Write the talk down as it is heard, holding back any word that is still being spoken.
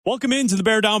Welcome into the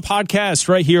Bear Down Podcast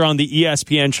right here on the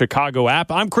ESPN Chicago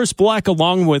app. I'm Chris Black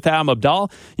along with Adam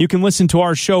Abdal. You can listen to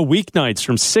our show weeknights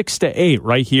from 6 to 8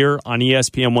 right here on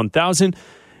ESPN 1000.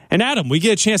 And Adam, we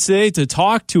get a chance today to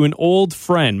talk to an old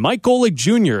friend. Mike Golic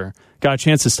Jr. got a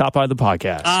chance to stop by the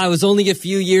podcast. It was only a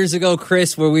few years ago,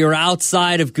 Chris, where we were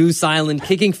outside of Goose Island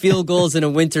kicking field goals in a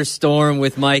winter storm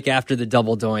with Mike after the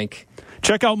double doink.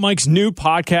 Check out Mike's new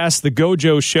podcast, The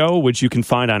Gojo Show, which you can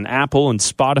find on Apple and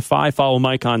Spotify. Follow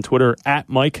Mike on Twitter at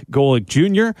Mike Golic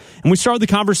Jr. And we started the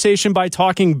conversation by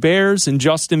talking Bears and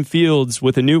Justin Fields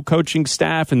with a new coaching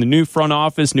staff and the new front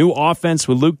office, new offense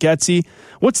with Luke Getsy.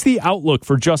 What's the outlook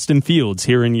for Justin Fields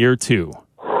here in year two?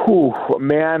 Hopeful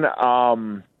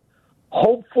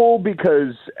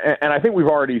because, and I think we've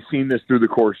already seen this through the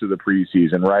course of the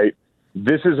preseason, right?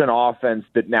 This is an offense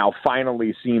that now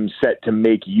finally seems set to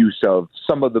make use of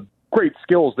some of the great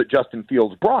skills that Justin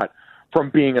Fields brought from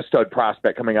being a stud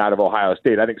prospect coming out of Ohio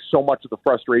State. I think so much of the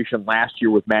frustration last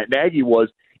year with Matt Nagy was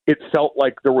it felt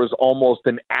like there was almost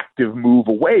an active move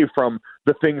away from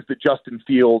the things that Justin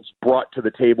Fields brought to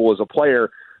the table as a player.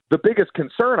 The biggest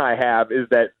concern I have is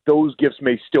that those gifts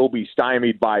may still be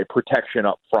stymied by protection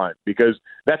up front, because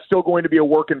that's still going to be a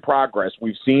work in progress.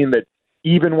 We've seen that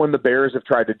even when the Bears have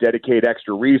tried to dedicate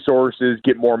extra resources,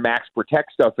 get more max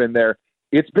protect stuff in there,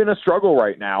 it's been a struggle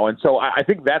right now. And so I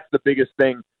think that's the biggest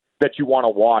thing that you want to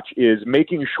watch, is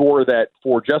making sure that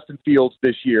for Justin Fields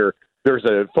this year, there's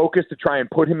a focus to try and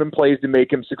put him in place to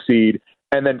make him succeed.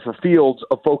 And then for Fields,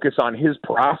 a focus on his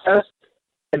process,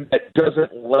 and that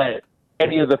doesn't let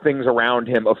any of the things around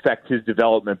him affect his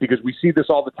development, because we see this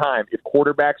all the time. If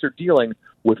quarterbacks are dealing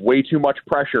with way too much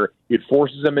pressure, it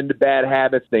forces them into bad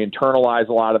habits. They internalize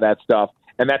a lot of that stuff,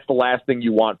 and that's the last thing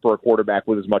you want for a quarterback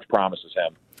with as much promise as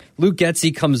him. Luke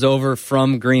Getsy comes over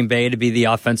from Green Bay to be the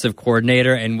offensive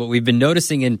coordinator, and what we've been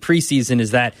noticing in preseason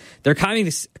is that they're kind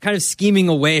of scheming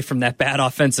away from that bad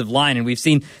offensive line, and we've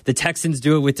seen the Texans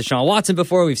do it with Deshaun Watson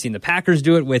before. We've seen the Packers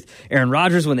do it with Aaron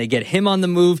Rodgers when they get him on the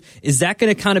move. Is that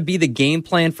going to kind of be the game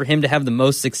plan for him to have the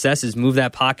most success, is move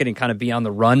that pocket and kind of be on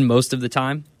the run most of the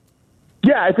time?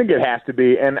 Yeah, I think it has to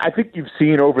be, and I think you've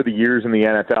seen over the years in the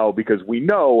NFL, because we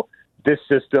know this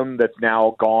system that's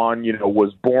now gone,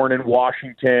 was born in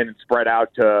Washington and spread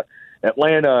out to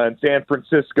Atlanta and San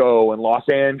Francisco and Los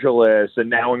Angeles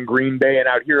and now in Green Bay and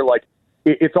out here. Like,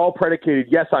 it's all predicated,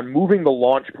 yes, on moving the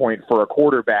launch point for a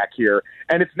quarterback here.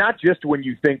 And it's not just when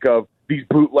you think of these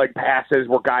bootleg passes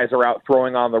where guys are out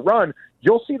throwing on the run.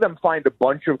 You'll see them find a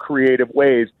bunch of creative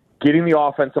ways, getting the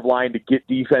offensive line to get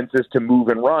defenses to move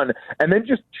and run, and then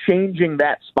just changing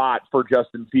that spot for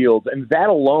Justin Fields. And that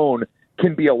alone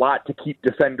can be a lot to keep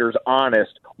defenders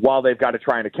honest while they've got to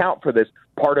try and account for this.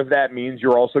 Part of that means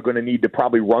you're also going to need to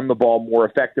probably run the ball more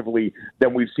effectively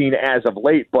than we've seen as of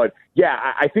late. But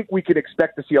yeah, I think we can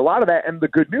expect to see a lot of that. And the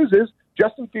good news is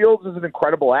Justin Fields is an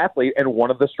incredible athlete, and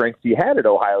one of the strengths he had at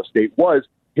Ohio State was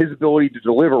his ability to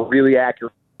deliver really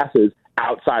accurate passes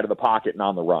outside of the pocket and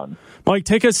on the run. Mike,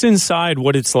 take us inside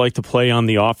what it's like to play on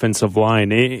the offensive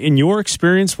line. In your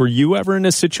experience, were you ever in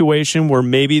a situation where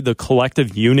maybe the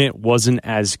collective unit wasn't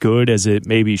as good as it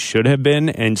maybe should have been,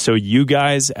 and so you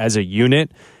guys as a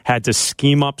unit had to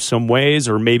scheme up some ways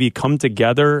or maybe come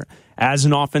together as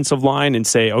an offensive line and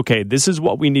say, okay, this is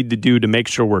what we need to do to make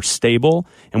sure we're stable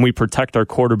and we protect our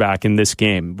quarterback in this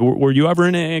game? Were you ever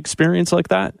in an experience like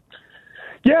that?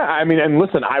 Yeah, I mean, and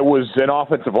listen, I was an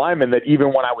offensive lineman that even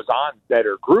when I was on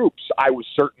better groups, I was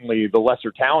certainly the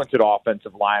lesser talented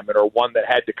offensive lineman, or one that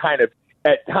had to kind of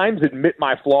at times admit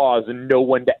my flaws and know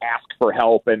when to ask for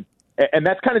help. And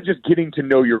that's kind of just getting to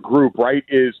know your group, right?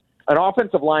 Is an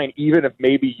offensive line, even if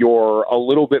maybe you're a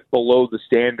little bit below the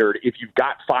standard, if you've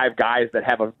got 5 guys that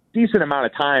have a decent amount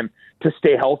of time to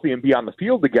stay healthy and be on the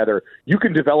field together, you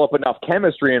can develop enough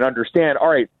chemistry and understand, all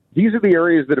right, these are the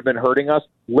areas that have been hurting us.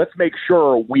 Let's make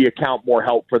sure we account more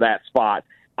help for that spot.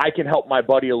 I can help my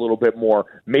buddy a little bit more.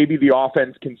 Maybe the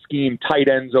offense can scheme tight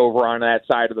ends over on that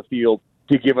side of the field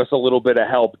to give us a little bit of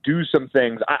help, do some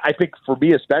things. I think for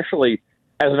me, especially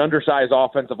as an undersized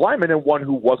offensive lineman and one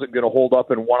who wasn't going to hold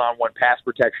up in one-on-one pass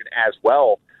protection as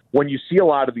well, when you see a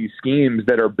lot of these schemes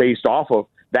that are based off of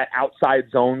that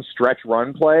outside zone stretch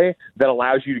run play that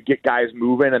allows you to get guys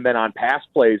moving and then on pass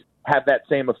plays have that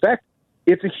same effect,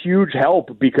 it's a huge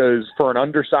help, because for an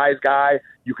undersized guy,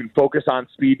 you can focus on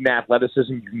speed and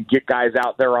athleticism. You can get guys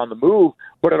out there on the move,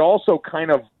 but it also kind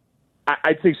of,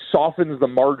 I'd say, softens the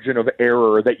margin of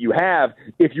error that you have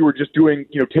if you were just doing,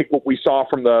 take what we saw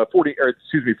from the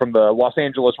from the Los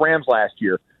Angeles Rams last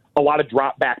year. A lot of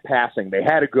drop back passing. They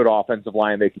had a good offensive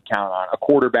line they could count on, a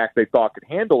quarterback they thought could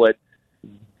handle it.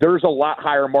 There's a lot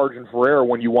higher margin for error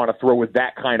when you want to throw with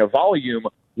that kind of volume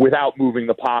without moving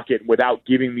the pocket, without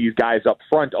giving these guys up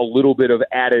front a little bit of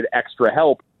added extra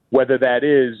help, whether that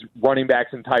is running backs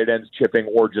and tight ends chipping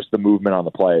or just the movement on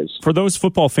the plays. For those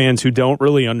football fans who don't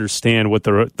really understand what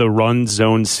the run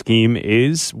zone scheme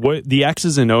is, what the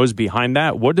X's and O's behind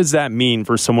that, what does that mean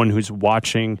for someone who's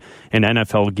watching an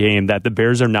NFL game, that the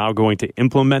Bears are now going to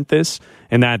implement this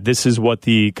and that this is what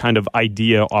the kind of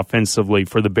idea offensively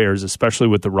for the Bears, especially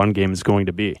with the run game, is going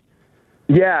to be?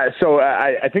 Yeah, so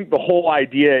I think the whole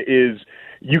idea is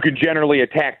you can generally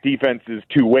attack defenses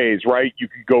two ways, right? You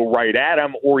can go right at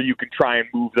them, or you can try and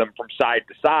move them from side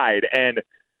to side. And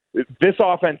this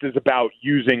offense is about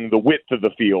using the width of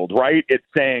the field, right? It's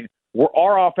saying,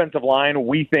 our offensive line,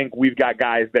 we think we've got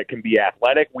guys that can be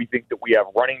athletic. We think that we have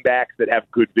running backs that have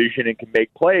good vision and can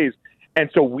make plays. And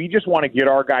so we just want to get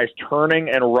our guys turning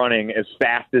and running as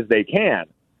fast as they can.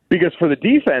 Because for the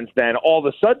defense, then, all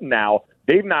of a sudden now,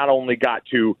 they've not only got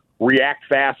to react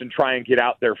fast and try and get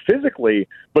out there physically,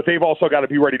 but they've also got to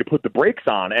be ready to put the brakes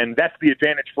on. And that's the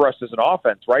advantage for us as an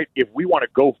offense, right? If we want to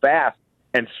go fast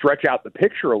and stretch out the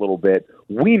picture a little bit,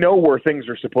 we know where things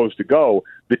are supposed to go.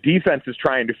 The defense is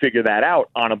trying to figure that out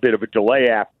on a bit of a delay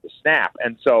after the snap.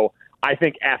 And so I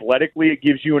think athletically it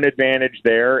gives you an advantage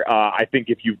there. I think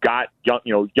if you've got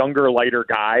younger, lighter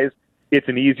guys, it's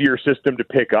an easier system to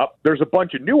pick up. There's a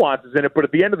bunch of nuances in it, but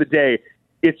at the end of the day,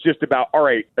 it's just about, all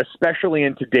right, especially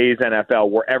in today's NFL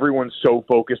where everyone's so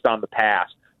focused on the pass,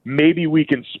 maybe we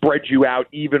can spread you out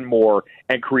even more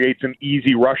and create some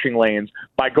easy rushing lanes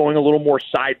by going a little more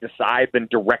side to side than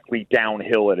directly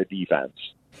downhill at a defense.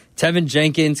 Tevin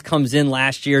Jenkins comes in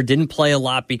last year, didn't play a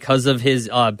lot because of his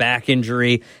back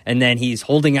injury, and then he's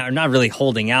holding out, not really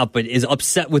holding out, but is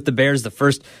upset with the Bears the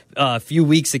first few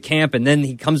weeks of camp, and then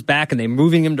he comes back and they're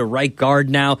moving him to right guard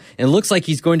now, and it looks like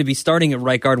he's going to be starting at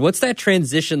right guard. What's that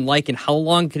transition like, and how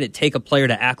long can it take a player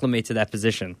to acclimate to that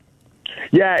position?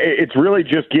 Yeah, it's really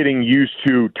just getting used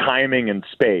to timing and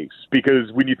space,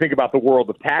 because when you think about the world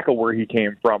of tackle where he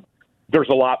came from, there's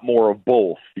a lot more of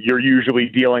both. You're usually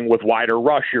dealing with wider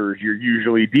rushers. You're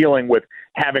usually dealing with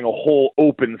having a whole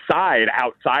open side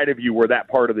outside of you where that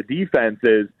part of the defense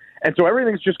is. And so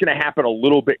everything's just going to happen a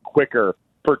little bit quicker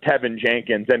for Tevin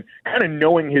Jenkins. And kind of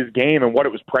knowing his game and what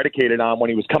it was predicated on when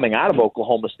he was coming out of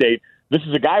Oklahoma State, this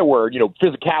is a guy where,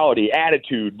 physicality,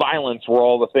 attitude, violence were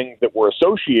all the things that were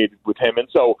associated with him. And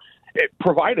so it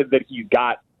provided that he's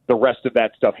got the rest of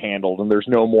that stuff handled and there's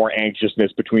no more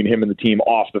anxiousness between him and the team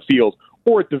off the field,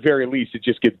 or at the very least, it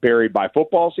just gets buried by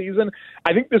football season.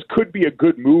 I think this could be a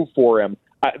good move for him.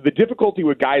 The difficulty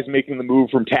with guys making the move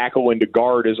from tackle into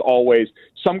guard is always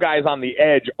some guys on the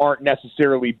edge aren't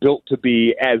necessarily built to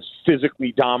be as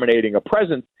physically dominating a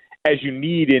presence as you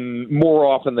need in more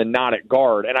often than not at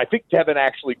guard. And I think Tevin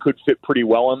actually could fit pretty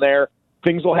well in there.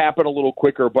 Things will happen a little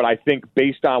quicker, but I think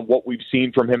based on what we've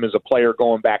seen from him as a player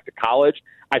going back to college,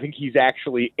 I think he's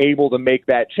actually able to make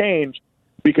that change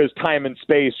because time and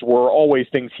space were always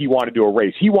things he wanted to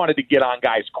erase. He wanted to get on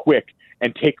guys quick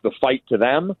and take the fight to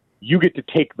them. You get to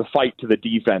take the fight to the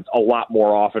defense a lot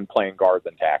more often playing guard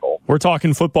than tackle. We're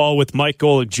talking football with Mike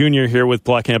Golic Jr. here with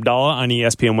Black and Abdallah on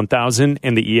ESPN 1000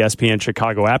 and the ESPN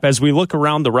Chicago app. As we look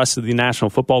around the rest of the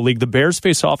National Football League, the Bears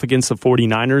face off against the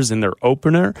 49ers in their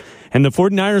opener, and the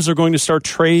 49ers are going to start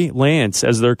Trey Lance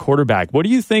as their quarterback. What do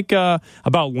you think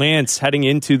about Lance heading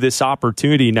into this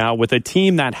opportunity now with a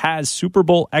team that has Super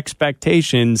Bowl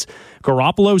expectations?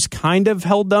 Garoppolo's kind of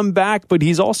held them back, but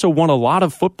he's also won a lot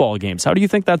of football games. How do you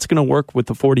think that's going to work with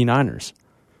the 49ers?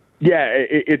 Yeah,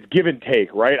 it's give and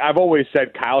take, right? I've always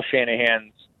said Kyle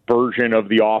Shanahan's version of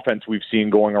the offense we've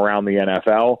seen going around the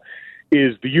NFL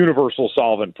is the universal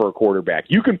solvent for a quarterback.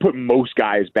 You can put most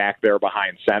guys back there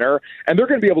behind center, and they're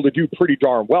going to be able to do pretty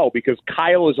darn well because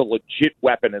Kyle is a legit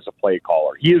weapon as a play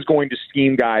caller. He is going to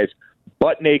scheme guys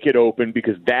butt naked open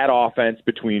because that offense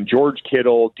between George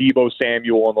Kittle, Deebo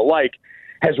Samuel, and the like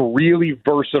has really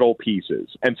versatile pieces.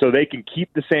 And so they can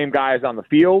keep the same guys on the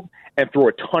field and throw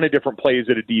a ton of different plays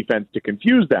at a defense to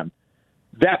confuse them.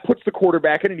 That puts the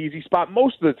quarterback in an easy spot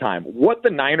most of the time. What the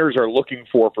Niners are looking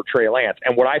for Trey Lance,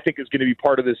 and what I think is going to be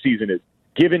part of this season, is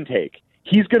give and take.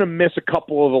 He's going to miss a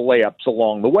couple of the layups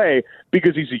along the way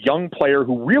because he's a young player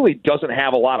who really doesn't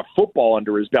have a lot of football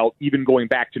under his belt, even going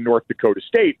back to North Dakota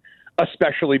State,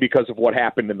 especially because of what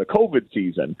happened in the COVID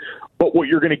season. But what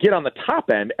you're going to get on the top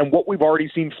end, and what we've already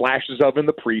seen flashes of in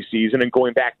the preseason and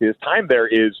going back to his time there,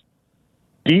 is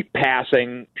deep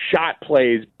passing, shot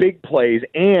plays, big plays,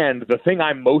 and the thing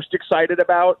I'm most excited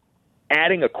about,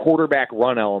 adding a quarterback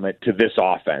run element to this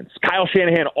offense. Kyle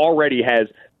Shanahan already has,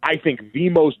 I think, the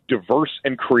most diverse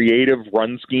and creative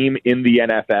run scheme in the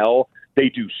NFL. They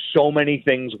do so many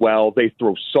things well. They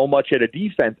throw so much at a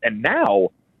defense. And now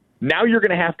Now you're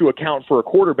going to have to account for a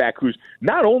quarterback who's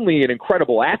not only an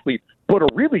incredible athlete, but a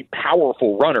really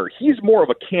powerful runner. He's more of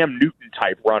a Cam Newton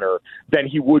type runner than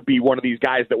he would be one of these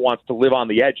guys that wants to live on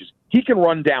the edges. He can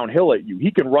run downhill at you.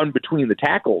 He can run between the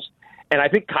tackles. And I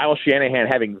think Kyle Shanahan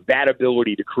having that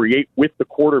ability to create with the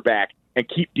quarterback and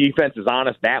keep defenses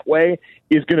honest that way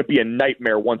is going to be a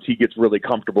nightmare once he gets really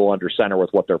comfortable under center with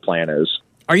what their plan is.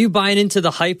 Are you buying into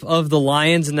the hype of the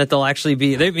Lions and that they'll actually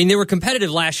be? They were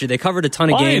competitive last year. They covered a ton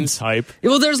of Lions games. Hype.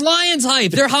 Well, there's Lions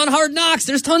hype. They're on Hard Knocks.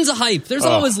 There's tons of hype. There's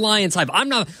always Lions hype.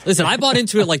 Listen, I bought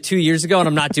into it like 2 years ago, and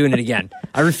I'm not doing it again.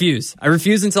 I refuse. I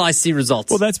refuse until I see results.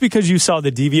 Well, that's because you saw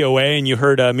the DVOA and you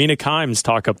heard Mina Kimes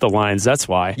talk up the Lions. That's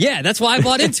why. Yeah, that's why I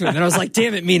bought into it. And I was like,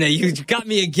 damn it, Mina, you got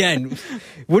me again.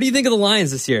 What do you think of the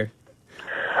Lions this year?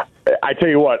 I tell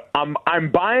you what,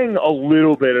 I'm buying a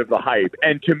little bit of the hype,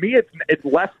 and to me, it's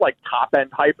less like top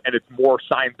end hype, and it's more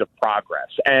signs of progress.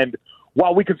 And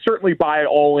while we could certainly buy it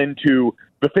all into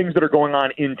the things that are going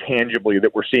on intangibly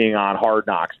that we're seeing on Hard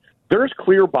Knocks, there's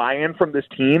clear buy-in from this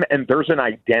team, and there's an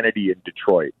identity in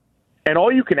Detroit. And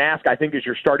all you can ask, I think, as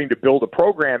you're starting to build a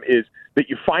program is that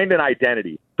you find an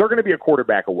identity. They're going to be a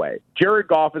quarterback away. Jared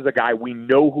Goff is a guy, we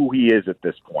know who he is at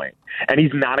this point, and he's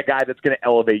not a guy that's going to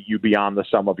elevate you beyond the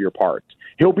sum of your parts.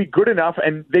 He'll be good enough,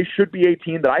 and they should be a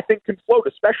team that I think can float,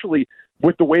 especially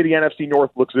with the way the NFC North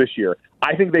looks this year.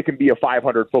 I think they can be a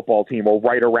 500 football team or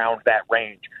right around that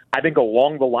range. I think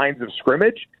along the lines of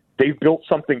scrimmage, they've built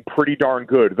something pretty darn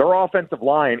good. Their offensive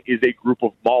line is a group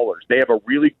of maulers. They have a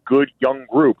really good young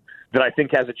group that I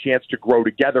think has a chance to grow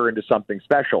together into something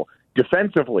special.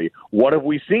 Defensively, what have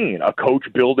we seen? A coach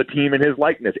build a team in his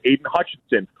likeness. Aiden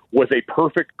Hutchinson was a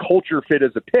perfect culture fit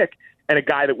as a pick, and a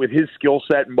guy that with his skill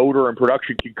set, motor, and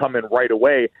production can come in right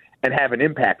away and have an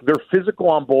impact. They're physical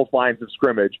on both lines of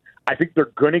scrimmage. I think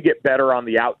they're going to get better on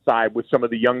the outside with some of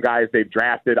the young guys they've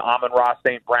drafted, Amon-Ra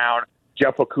St. Brown,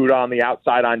 Jeff Okudah on the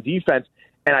outside on defense.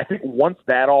 And I think once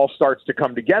that all starts to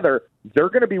come together, they're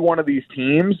going to be one of these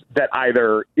teams that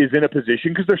either is in a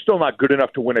position, because they're still not good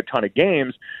enough to win a ton of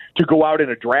games, to go out in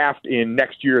a draft in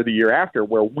next year or the year after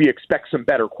where we expect some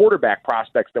better quarterback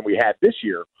prospects than we had this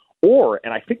year. Or,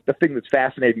 and I think the thing that's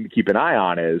fascinating to keep an eye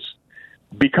on is,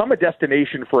 become a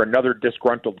destination for another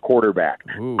disgruntled quarterback.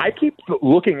 Ooh. I keep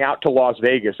looking out to Las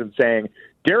Vegas and saying,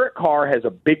 Derek Carr has a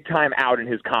big-time out in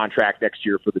his contract next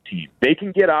year for the team. They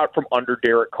can get out from under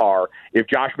Derek Carr if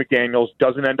Josh McDaniels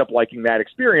doesn't end up liking that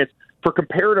experience for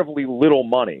comparatively little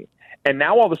money. And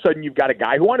now all of a sudden you've got a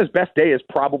guy who on his best day is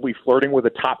probably flirting with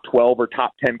a top 12 or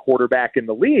top 10 quarterback in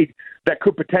the league that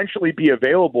could potentially be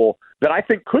available that I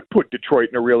think could put Detroit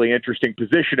in a really interesting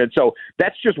position. And so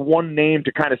that's just one name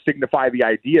to kind of signify the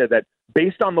idea that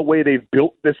based on the way they've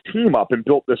built this team up and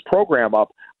built this program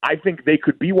up, I think they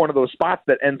could be one of those spots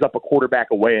that ends up a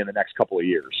quarterback away in the next couple of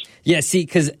years. Yeah, see,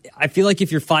 because I feel like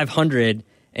if you're 500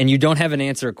 and you don't have an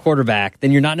answer at quarterback,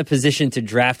 then you're not in a position to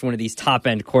draft one of these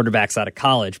top-end quarterbacks out of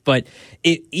college. But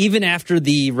even after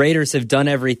the Raiders have done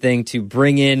everything to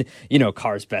bring in,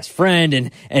 Carr's best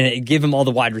friend and give him all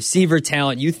the wide receiver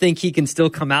talent, you think he can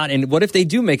still come out? And what if they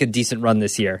do make a decent run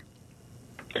this year?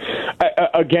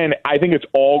 Again, I think it's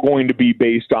all going to be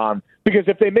based on, because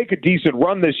if they make a decent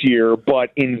run this year, but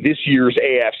in this year's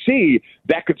AFC,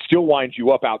 that could still wind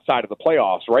you up outside of the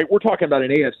playoffs, right? We're talking about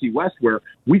an AFC West where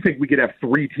we think we could have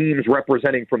 3 teams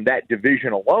representing from that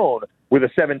division alone with a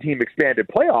 7-team expanded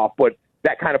playoff, but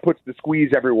that kind of puts the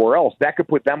squeeze everywhere else. That could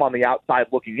put them on the outside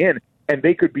looking in, and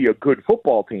they could be a good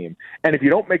football team. And if you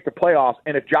don't make the playoffs,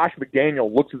 and if Josh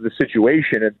McDaniel looks at the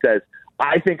situation and says,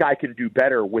 I think I can do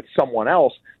better with someone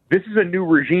else, this is a new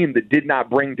regime that did not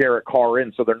bring Derek Carr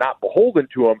in, so they're not beholden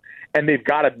to him, and they've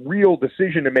got a real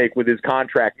decision to make with his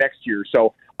contract next year.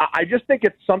 So I just think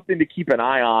it's something to keep an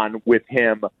eye on with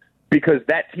him, because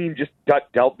that team just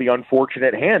dealt the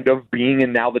unfortunate hand of being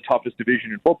in now the toughest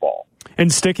division in football.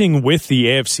 And sticking with the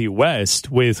AFC West,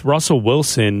 with Russell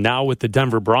Wilson now with the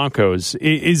Denver Broncos,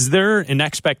 is there an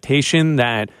expectation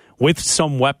that with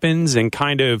some weapons and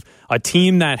kind of a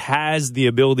team that has the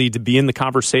ability to be in the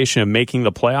conversation of making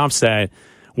the playoffs, that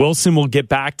Wilson will get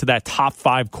back to that top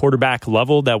 5 quarterback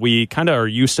level that we kind of are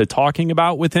used to talking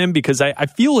about with him? Because I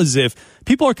feel as if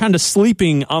people are kind of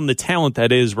sleeping on the talent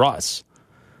that is Russ.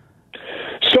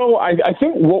 So I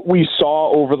think what we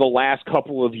saw over the last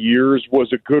couple of years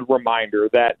was a good reminder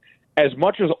that as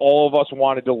much as all of us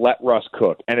wanted to let Russ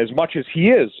cook, and as much as he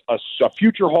is a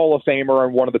future Hall of Famer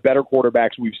and one of the better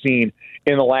quarterbacks we've seen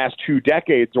in the last 2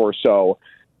 decades or so,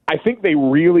 I think they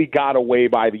really got away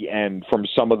by the end from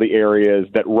some of the areas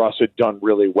that Russ had done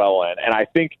really well in. And I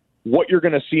think what you're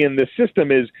going to see in this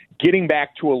system is getting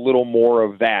back to a little more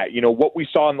of that. You know, what we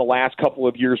saw in the last couple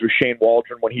of years with Shane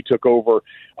Waldron when he took over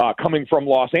coming from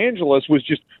Los Angeles was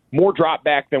just more drop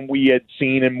back than we had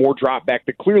seen and more drop back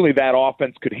that clearly that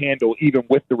offense could handle even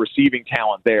with the receiving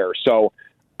talent there. So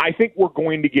I think we're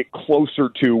going to get closer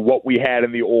to what we had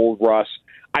in the old Russ.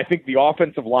 I think the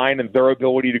offensive line and their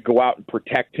ability to go out and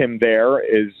protect him there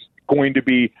is going to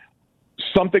be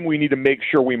something we need to make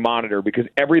sure we monitor, because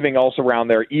everything else around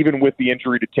there, even with the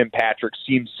injury to Tim Patrick,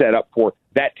 seems set up for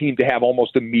that team to have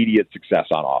almost immediate success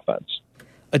on offense.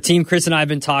 A team Chris and I have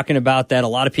been talking about that a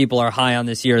lot of people are high on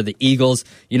this year, the Eagles.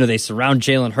 You know, they surround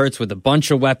Jalen Hurts with a bunch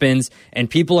of weapons, and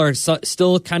people are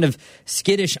still kind of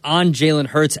skittish on Jalen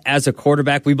Hurts as a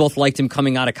quarterback. We both liked him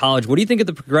coming out of college. What do you think of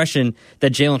the progression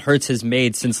that Jalen Hurts has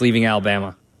made since leaving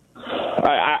Alabama?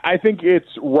 I think it's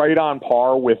right on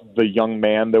par with the young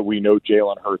man that we know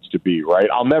Jalen Hurts to be, right?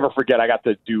 I'll never forget, I got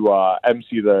to do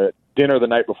MC the dinner the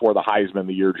night before the Heisman,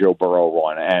 the year Joe Burrow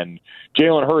won, and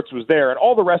Jalen Hurts was there, and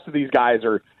all the rest of these guys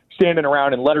are standing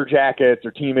around in leather jackets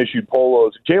or team-issued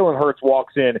polos. Jalen Hurts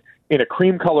walks in a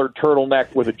cream-colored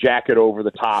turtleneck with a jacket over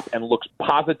the top and looks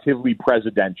positively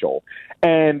presidential.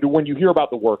 And when you hear about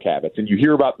the work habits and you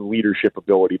hear about the leadership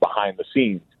ability behind the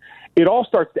scenes, it all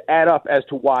starts to add up as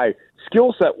to why,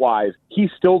 skill set-wise, he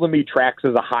still, to me, tracks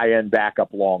as a high-end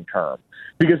backup long-term.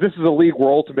 Because this is a league where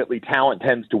ultimately talent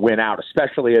tends to win out,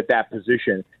 especially at that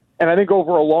position. And I think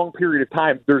over a long period of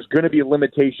time, there's going to be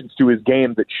limitations to his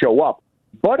game that show up.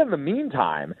 But in the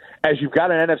meantime, as you've got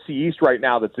an NFC East right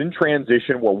now that's in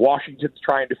transition, where Washington's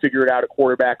trying to figure it out at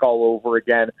quarterback all over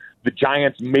again, the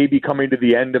Giants may be coming to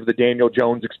the end of the Daniel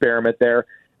Jones experiment there,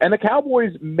 and the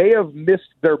Cowboys may have missed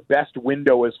their best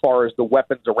window as far as the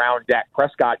weapons around Dak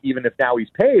Prescott, even if now he's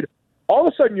paid. All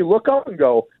of a sudden you look up and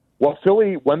go, well,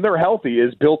 Philly, when they're healthy,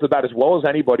 is built about as well as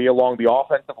anybody along the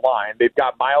offensive line. They've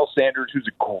got Miles Sanders, who's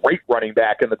a great running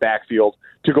back in the backfield,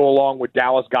 to go along with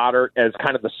Dallas Goedert as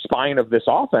kind of the spine of this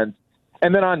offense.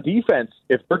 And then on defense,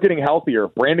 if they're getting healthier,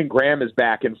 Brandon Graham is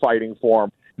back in fighting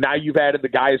form. Now you've added the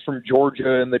guys from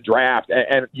Georgia in the draft,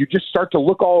 and you just start to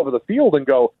look all over the field and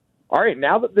go, all right,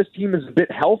 now that this team is a bit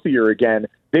healthier again,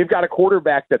 they've got a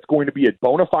quarterback that's going to be a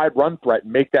bona fide run threat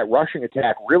and make that rushing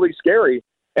attack really scary.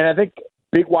 And I think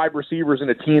big wide receivers and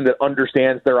a team that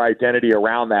understands their identity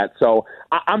around that. So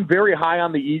I'm very high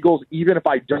on the Eagles, even if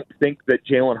I don't think that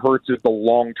Jalen Hurts is the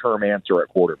long-term answer at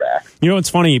quarterback. You know, it's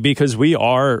funny because we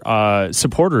are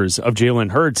supporters of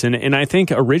Jalen Hurts, and I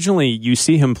think originally you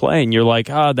see him play and you're like,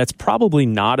 that's probably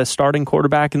not a starting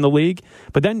quarterback in the league.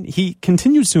 But then he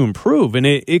continues to improve, and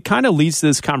it kind of leads to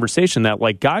this conversation that,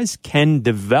 like, guys can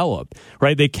develop,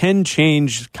 right? They can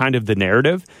change kind of the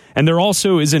narrative. And there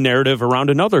also is a narrative around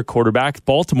another quarterback,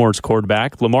 Baltimore's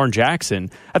quarterback, Lamar Jackson.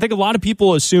 I think a lot of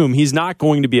people assume he's not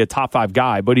going to be a top 5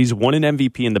 guy, but he's won an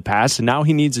MVP in the past, and now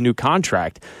he needs a new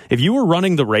contract. If you were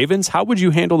running the Ravens, how would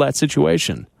you handle that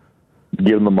situation?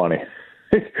 Give him the money.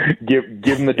 give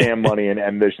him the damn money and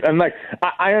end this. And, like,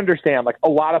 I understand, like, a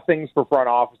lot of things for front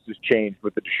offices changed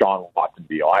with the Deshaun Watson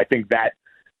deal. I think that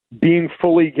being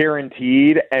fully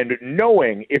guaranteed and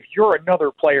knowing if you're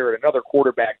another player and another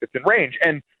quarterback that's in range,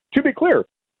 and to be clear,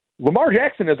 Lamar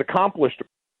Jackson has accomplished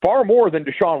far more than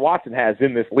Deshaun Watson has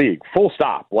in this league, full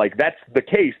stop. Like, that's the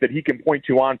case that he can point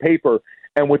to on paper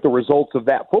and with the results of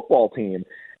that football team.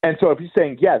 And so if he's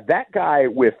saying, yeah, that guy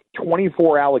with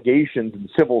 24 allegations and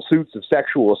civil suits of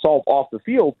sexual assault off the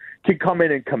field can come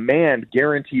in and command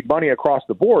guaranteed money across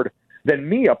the board, then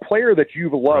me, a player that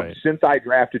you've loved since I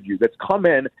drafted you, that's come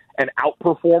in and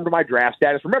outperformed my draft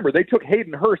status. Remember, they took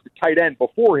Hayden Hurst at tight end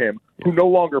before him, who no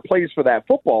longer plays for that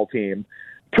football team.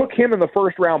 Took him in the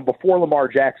first round before Lamar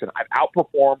Jackson. I've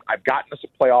outperformed. I've gotten us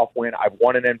a playoff win. I've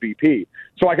won an MVP.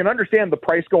 So I can understand the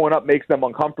price going up makes them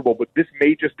uncomfortable, but this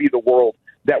may just be the world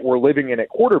that we're living in at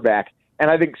quarterback. And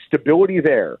I think stability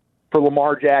there for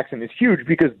Lamar Jackson is huge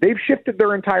because they've shifted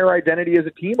their entire identity as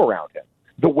a team around him.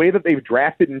 The way that they've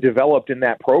drafted and developed in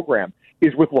that program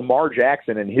is with Lamar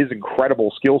Jackson and his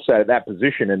incredible skill set at that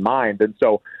position in mind. And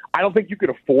so I don't think you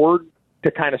can afford to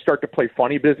kind of start to play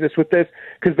funny business with this,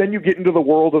 because then you get into the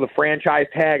world of the franchise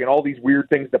tag and all these weird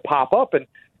things that pop up. And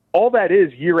all that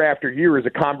is year after year is a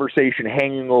conversation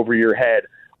hanging over your head,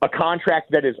 a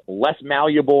contract that is less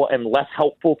malleable and less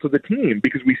helpful to the team,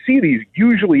 because we see these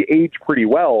usually age pretty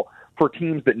well for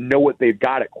teams that know what they've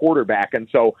got at quarterback. And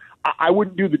so I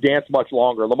wouldn't do the dance much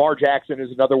longer. Lamar Jackson is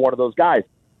another one of those guys.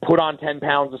 Put on 10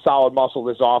 pounds of solid muscle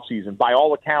this offseason. By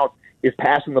all accounts, is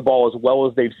passing the ball as well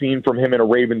as they've seen from him in a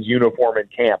Ravens uniform in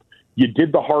camp. You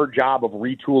did the hard job of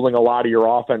retooling a lot of your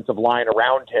offensive line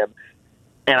around him.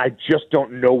 And I just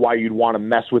don't know why you'd want to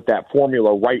mess with that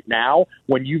formula right now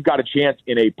when you've got a chance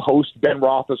in a post-Ben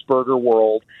Roethlisberger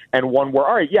world and one where,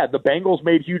 all right, yeah, the Bengals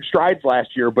made huge strides last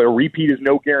year, but a repeat is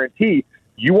no guarantee.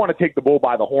 You want to take the bull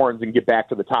by the horns and get back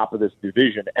to the top of this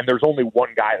division, and there's only one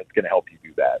guy that's going to help you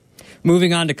do that.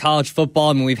 Moving on to college football,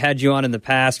 I mean, we've had you on in the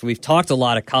past. We've talked a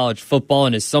lot of college football,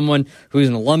 and as someone who's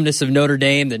an alumnus of Notre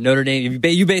Dame,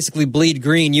 you basically bleed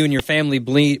green. You and your family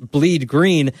bleed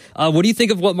green. What do you think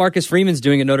of what Marcus Freeman's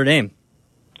doing at Notre Dame?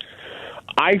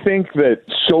 I think that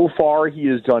so far he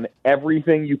has done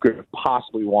everything you could have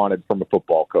possibly wanted from a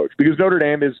football coach, because Notre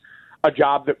Dame is a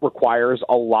job that requires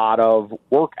a lot of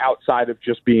work outside of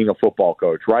just being a football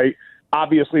coach, right?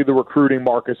 Obviously, the recruiting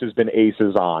Marcus has been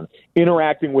aces on,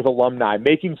 interacting with alumni,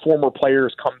 making former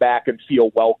players come back and feel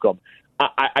welcome.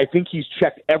 I think he's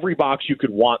checked every box you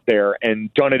could want there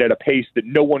and done it at a pace that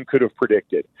no one could have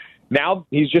predicted. Now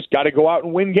he's just got to go out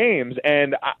and win games.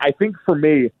 And I think for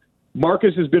me,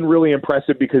 Marcus has been really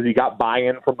impressive because he got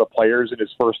buy-in from the players in his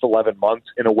first 11 months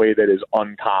in a way that is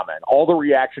uncommon. All the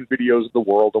reaction videos of the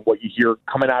world and what you hear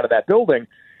coming out of that building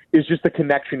is just the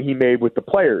connection he made with the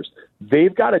players.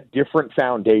 They've got a different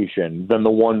foundation than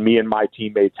the one me and my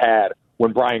teammates had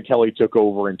when Brian Kelly took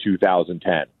over in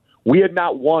 2010. We had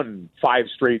not won 5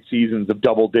 straight seasons of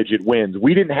double-digit wins.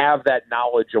 We didn't have that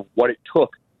knowledge of what it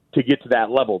took to get to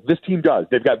that level. This team does.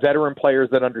 They've got veteran players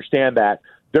that understand that.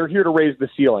 They're here to raise the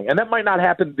ceiling, and that might not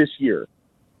happen this year.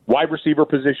 Wide receiver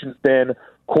position's thin.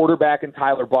 Quarterback and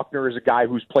Tyler Buchner is a guy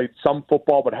who's played some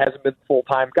football but hasn't been the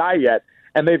full-time guy yet,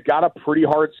 and they've got a pretty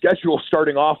hard schedule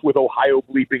starting off with Ohio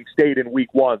bleeping State in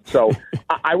week 1. So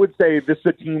I would say this is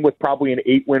a team with probably an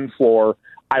 8-win floor.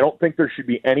 I don't think there should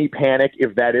be any panic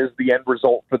if that is the end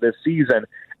result for this season.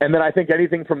 And then I think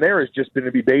anything from there is just going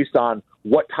to be based on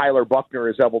what Tyler Buchner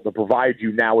is able to provide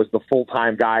you now as the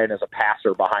full-time guy and as a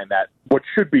passer behind that, what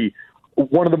should be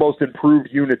one of the most improved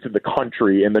units in the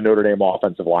country in the Notre Dame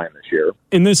offensive line this year.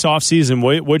 In this offseason,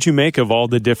 what'd you make of all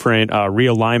the different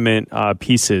realignment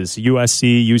pieces?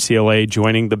 USC, UCLA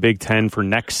joining the Big Ten for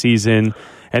next season.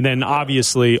 And then,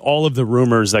 obviously, all of the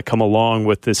rumors that come along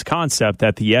with this concept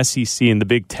that the SEC and the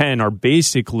Big Ten are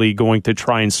basically going to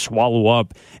try and swallow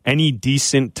up any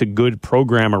decent to good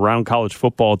program around college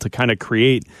football to kind of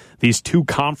create these two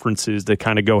conferences that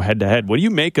kind of go head-to-head. What do you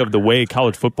make of the way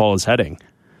college football is heading?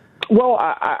 Well,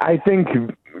 I think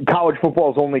college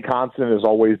football's only constant has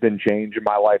always been change in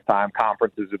my lifetime.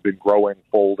 Conferences have been growing,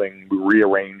 folding,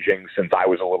 rearranging since I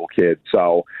was a little kid.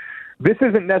 So this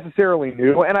isn't necessarily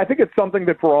new, and I think it's something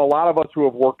that for a lot of us who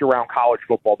have worked around college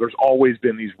football, there's always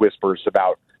been these whispers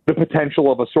about the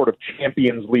potential of a sort of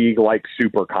Champions League-like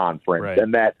super conference, right,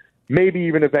 and that maybe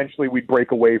even eventually we'd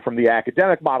break away from the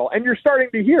academic model. And you're starting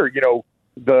to hear,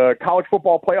 the College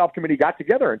Football Playoff Committee got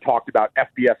together and talked about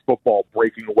FBS football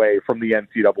breaking away from the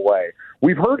NCAA.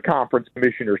 We've heard conference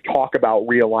commissioners talk about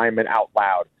realignment out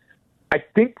loud. I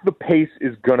think the pace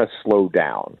is going to slow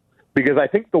down. Because I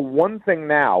think the one thing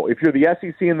now, if you're the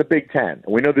SEC and the Big Ten, and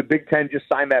we know the Big Ten just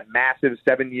signed that massive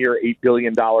 7-year, $8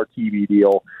 billion TV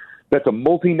deal, that's a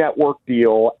multi-network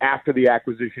deal after the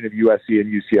acquisition of USC and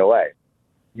UCLA.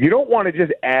 You don't want to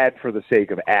just add for the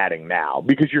sake of adding now,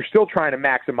 because you're still trying to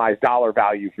maximize dollar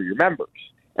value for your members.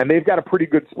 And they've got a pretty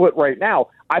good split right now.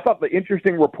 I thought the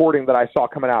interesting reporting that I saw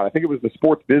coming out, I think it was the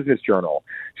Sports Business Journal,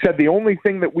 said the only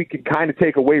thing that we could kind of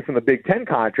take away from the Big Ten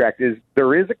contract is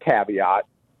there is a caveat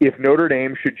if Notre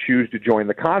Dame should choose to join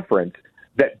the conference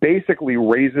that basically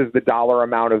raises the dollar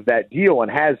amount of that deal and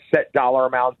has set dollar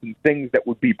amounts and things that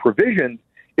would be provisions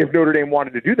if Notre Dame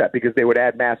wanted to do that, because they would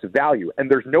add massive value. And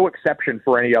there's no exception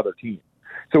for any other team.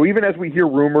 So even as we hear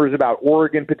rumors about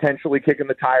Oregon potentially kicking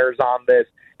the tires on this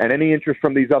and any interest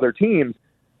from these other teams,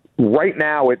 right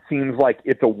now it seems like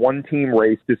it's a one-team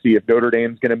race to see if Notre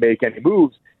Dame's going to make any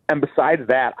moves. And besides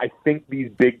that, I think these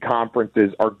big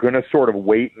conferences are going to sort of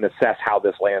wait and assess how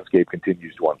this landscape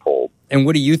continues to unfold. And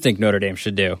what do you think Notre Dame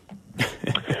should do?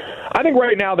 I think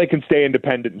right now they can stay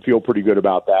independent and feel pretty good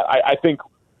about that. I think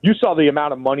you saw the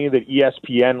amount of money that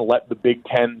ESPN let the Big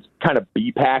Ten's kind of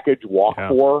B package walk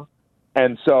for.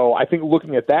 And so I think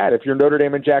looking at that, if you're Notre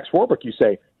Dame and Jack Swarbrick, you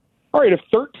say, all right, if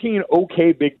 13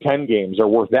 okay Big Ten games are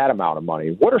worth that amount of money,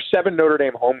 what are 7 Notre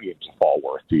Dame home games fall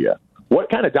worth to you? What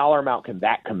kind of dollar amount can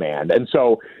that command? And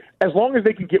so as long as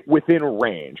they can get within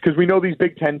range, because we know these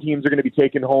Big Ten teams are going to be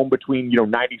taking home between, $95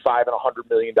 and $100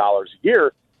 million a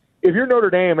year. If you're Notre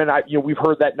Dame, and we've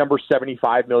heard that number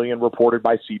 $75 million reported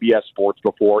by CBS Sports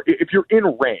before, if you're in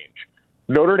range,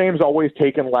 Notre Dame's always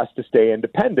taken less to stay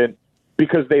independent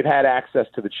because they've had access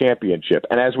to the championship.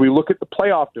 And as we look at the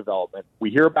playoff development,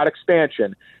 we hear about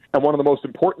expansion. And one of the most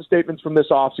important statements from this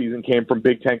offseason came from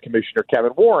Big Ten Commissioner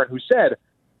Kevin Warren, who said,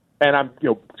 and I'm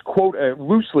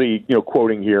loosely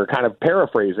quoting here, kind of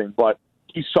paraphrasing, but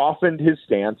he softened his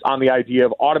stance on the idea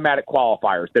of automatic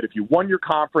qualifiers, that if you won your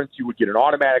conference, you would get an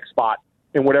automatic spot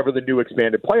in whatever the new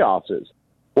expanded playoffs is.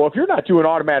 Well, if you're not doing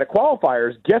automatic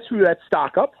qualifiers, guess who that's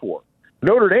stock up for?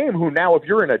 Notre Dame, who now, if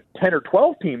you're in a 10 or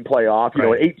 12 team playoff, an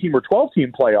 8-team or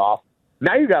 12-team playoff,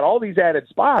 now you got all these added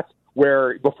spots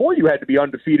where before you had to be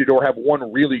undefeated or have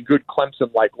one really good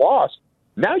Clemson-like loss.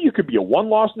 Now you could be a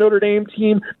one-loss Notre Dame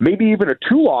team, maybe even a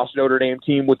two-loss Notre Dame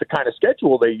team with the kind of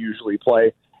schedule they usually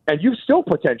play, and you've still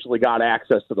potentially got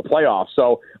access to the playoffs.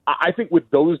 So I think with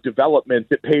those developments,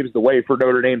 it paves the way for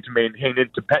Notre Dame to maintain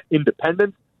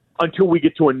independence until we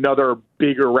get to another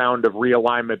bigger round of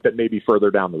realignment that may be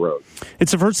further down the road.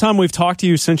 It's the first time we've talked to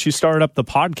you since you started up the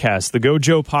podcast, the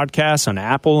Gojo podcast on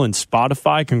Apple and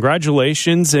Spotify.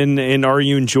 Congratulations. And are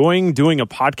you enjoying doing a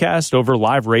podcast over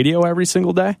live radio every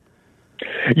single day?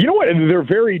 You know what? And they're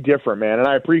very different, man. And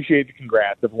I appreciate the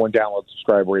congrats. Everyone download,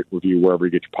 subscribe, rate, review wherever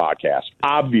you get your podcast.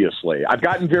 Obviously, I've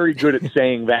gotten very good at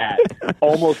saying that,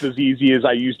 almost as easy as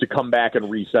I used to come back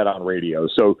and reset on radio.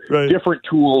 So Different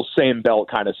tools, same belt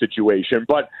kind of situation.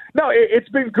 But no, it's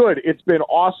been good. It's been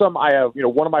awesome. I have,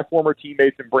 one of my former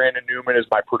teammates in Brandon Newman is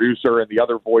my producer and the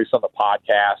other voice on the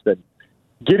podcast. And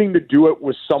getting to do it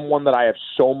with someone that I have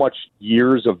so much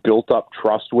years of built-up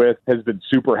trust with has been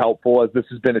super helpful, as this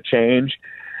has been a change.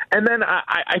 And then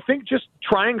I think just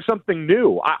trying something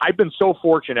new. I've been so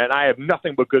fortunate, and I have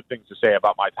nothing but good things to say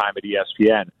about my time at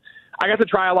ESPN. I got to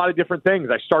try a lot of different things.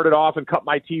 I started off and cut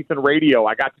my teeth in radio.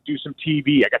 I got to do some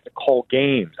TV. I got to call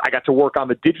games. I got to work on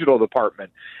the digital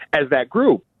department as that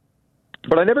group.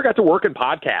 But I never got to work in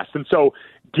podcasts. And so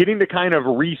getting to kind of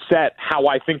reset how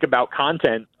I think about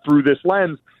content through this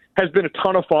lens has been a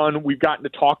ton of fun. We've gotten to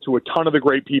talk to a ton of the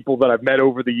great people that I've met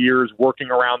over the years working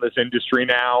around this industry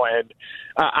now, and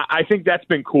I think that's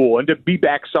been cool. And to be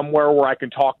back somewhere where I can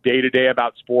talk day-to-day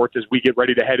about sports as we get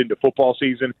ready to head into football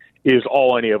season is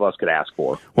all any of us could ask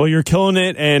for. Well, you're killing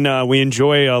it, and we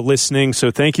enjoy listening,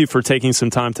 so thank you for taking some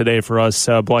time today for us,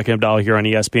 Black and Abdallah here on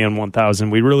ESPN 1000.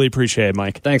 We really appreciate it,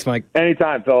 Mike. Thanks, Mike.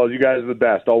 Anytime, fellas. You guys are the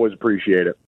best. Always appreciate it.